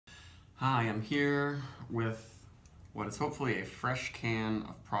Hi, I'm here with what is hopefully a fresh can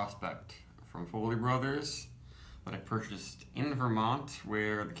of Prospect from Foley Brothers that I purchased in Vermont,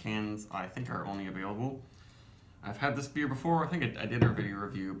 where the cans I think are only available. I've had this beer before. I think I did a video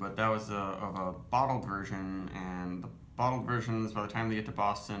review, but that was of a bottled version, and the bottled versions, by the time they get to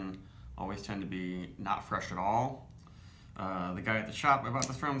Boston, always tend to be not fresh at all. The guy at the shop I bought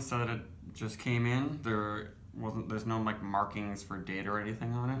this from said it just came in. There's no like markings for date or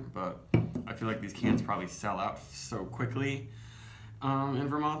anything on it, but I feel like these cans probably sell out so quickly in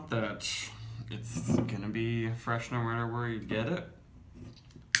Vermont that it's gonna be fresh no matter where you get it.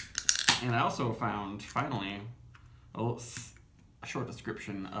 And I also found finally a short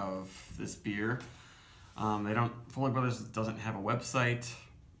description of this beer. Foley Brothers doesn't have a website.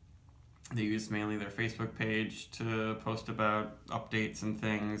 They use mainly their Facebook page to post about updates and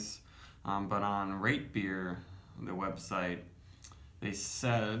things. But on Rate Beer, the website, they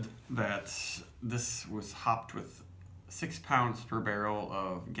said that this was hopped with 6 pounds per barrel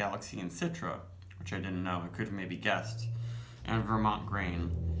of Galaxy and Citra, which I didn't know. I could have maybe guessed, and Vermont grain.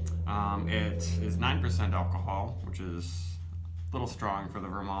 It is 9% alcohol, which is a little strong for the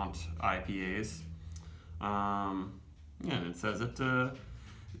Vermont IPAs. And it says it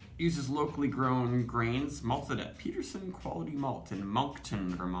uses locally grown grains malted at Peterson Quality Malt in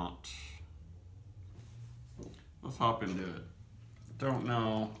Moncton, Vermont. Let's hop into it. Don't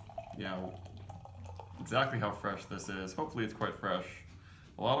know, exactly how fresh this is. Hopefully it's quite fresh.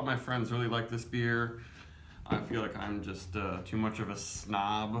 A lot of my friends really like this beer. I feel like I'm just too much of a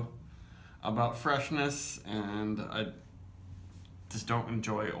snob about freshness, and I just don't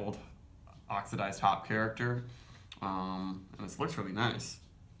enjoy old oxidized hop character. And this looks really nice.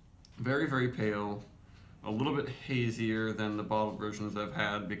 Very, very pale. A little bit hazier than the bottled versions I've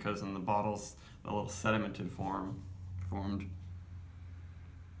had, because in the bottles, a little sedimented formed.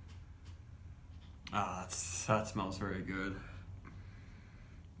 That smells very good.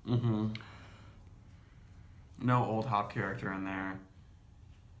 No old hop character in there.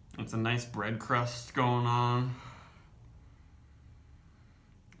 It's a nice bread crust going on.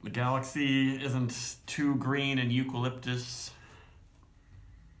 The Galaxy isn't too green and eucalyptus.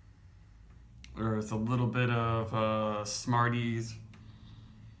 There's a little bit of Smarties,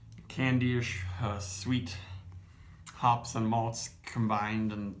 candyish, sweet hops and malts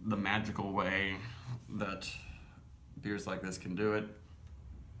combined in the magical way that beers like this can do it.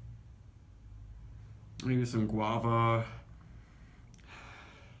 Maybe some guava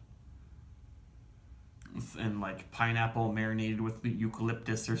and like pineapple marinated with the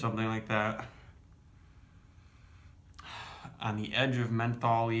eucalyptus or something like that. On the edge of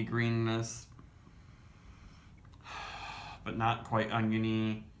menthol-y greenness, but not quite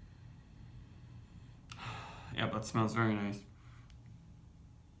oniony. Yep, that smells very nice.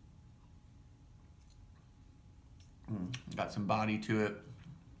 Got some body to it.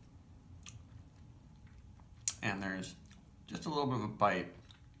 And there's just a little bit of a bite.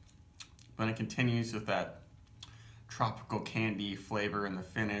 But it continues with that tropical candy flavor in the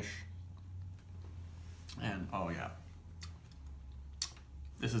finish. And oh yeah,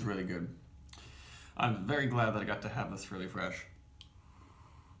 this is really good. I'm very glad that I got to have this really fresh.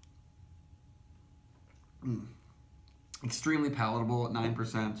 Extremely palatable at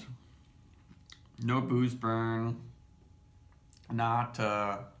 9%. No booze burn. Not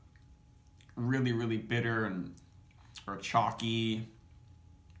really, really bitter or chalky.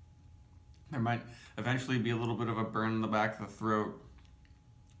 There might eventually be a little bit of a burn in the back of the throat.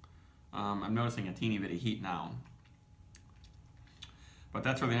 I'm noticing a teeny bit of heat now. But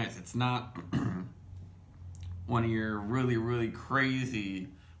that's really nice. It's not one of your really, really crazy,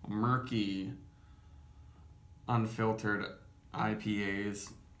 murky, unfiltered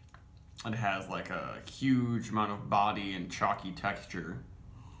IPAs. It has like a huge amount of body and chalky texture.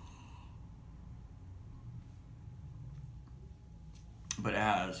 But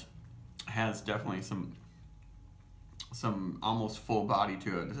it has definitely some almost full body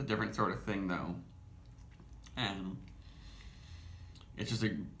to it. It's a different sort of thing though. And it's just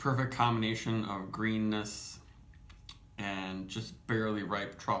a perfect combination of greenness and just barely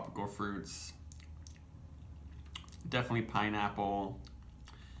ripe tropical fruits. Definitely pineapple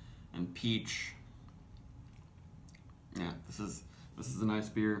and peach. Yeah, this is a nice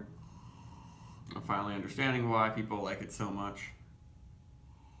beer. I'm finally understanding why people like it so much.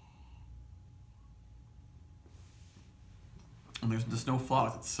 And there's just no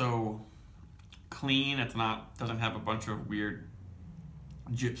flaws. It's so clean. Doesn't have a bunch of weird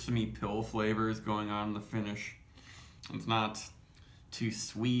gypsum-y pill flavors going on in the finish. It's not too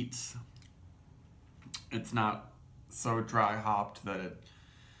sweet. It's not so dry hopped that it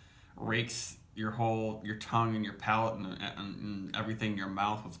rakes your tongue and your palate and everything in your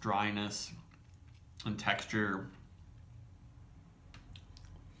mouth with dryness and texture.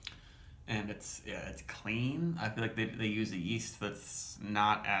 And it's clean. I feel like they use a yeast that's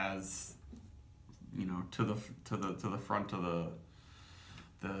not as, you know, to the front of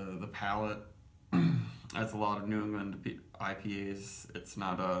the palate as a lot of New England IPAs. It's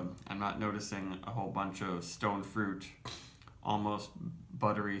not I'm not noticing a whole bunch of stone fruit, almost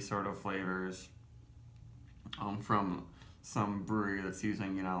buttery sort of flavors from some brewery that's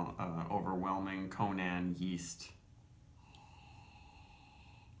using, you know, overwhelming Conan yeast.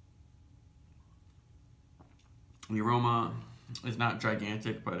 The aroma is not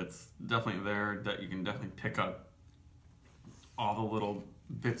gigantic, but it's definitely there, that you can definitely pick up all the little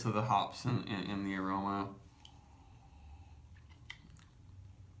bits of the hops in the aroma.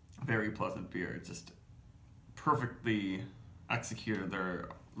 Very pleasant beer. It's just perfectly executed.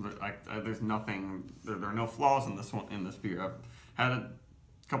 There's nothing. There are no flaws in this beer. I've had it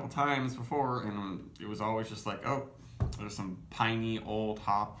a couple times before, and it was always just like, oh, there's some piney old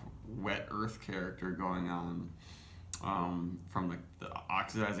hop, wet earth character going on. From the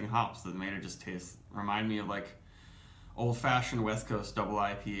oxidizing hops that made it just remind me of like old-fashioned West Coast double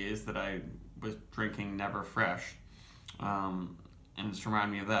IPAs that I was drinking never fresh, and just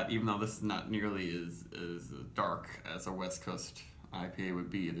remind me of that. Even though this is not nearly as dark as a West Coast IPA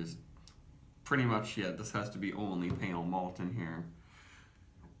would be, there's pretty much, yeah, this has to be only pale malt in here.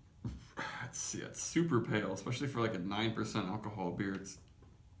 It's super pale, especially for like a 9% alcohol beer.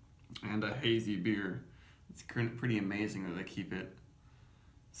 And a hazy beer. It's pretty amazing that they keep it.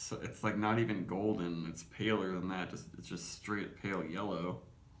 So it's like not even golden. It's paler than that. It's just straight pale yellow.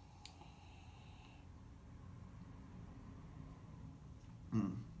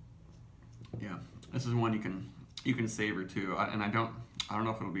 Yeah, this is one you can savor too. And I don't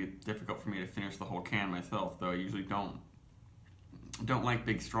know if it'll be difficult for me to finish the whole can myself, though. I usually don't like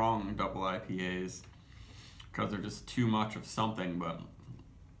big strong double IPAs because they're just too much of something. But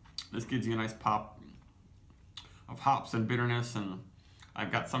this gives you a nice pop of hops and bitterness, and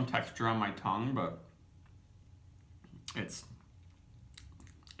I've got some texture on my tongue, but it's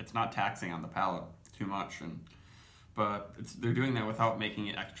not taxing on the palate too much. But they're doing that without making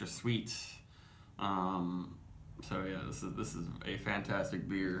it extra sweet. So yeah, this is a fantastic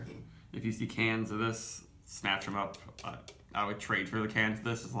beer. If you see cans of this, snatch them up. I would trade for the cans of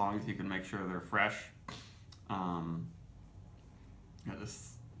this as long as you can make sure they're fresh. Yeah,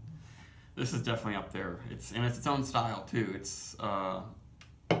 this is definitely up there. It's its own style too.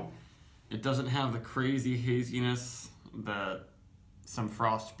 It doesn't have the crazy haziness that some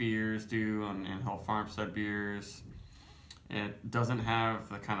Frost beers do and Hill Farmstead beers. It doesn't have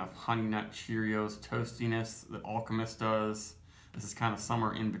the kind of Honey Nut Cheerios toastiness that Alchemist does. This is kind of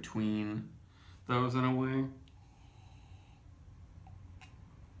somewhere in between those in a way.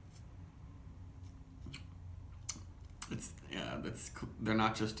 They're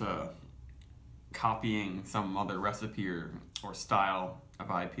not just copying some other recipe or style of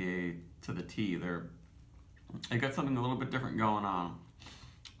IPA to the T. They got something a little bit different going on,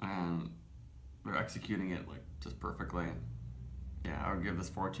 and they're executing it like just perfectly. Yeah, I would give this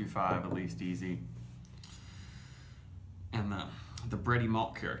 4.25 at least, easy. And the bready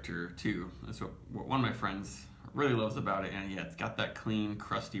malt character too. That's what one of my friends really loves about it. And yeah, it's got that clean,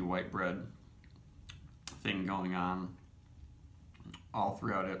 crusty white bread thing going on all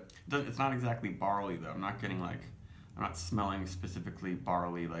throughout it. It's not exactly barley though. I'm not smelling specifically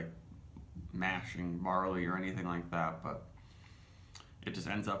barley, like mashing barley or anything like that, but it just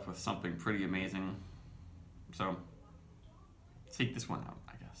ends up with something pretty amazing. So seek this one out,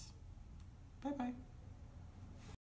 I guess. Bye bye.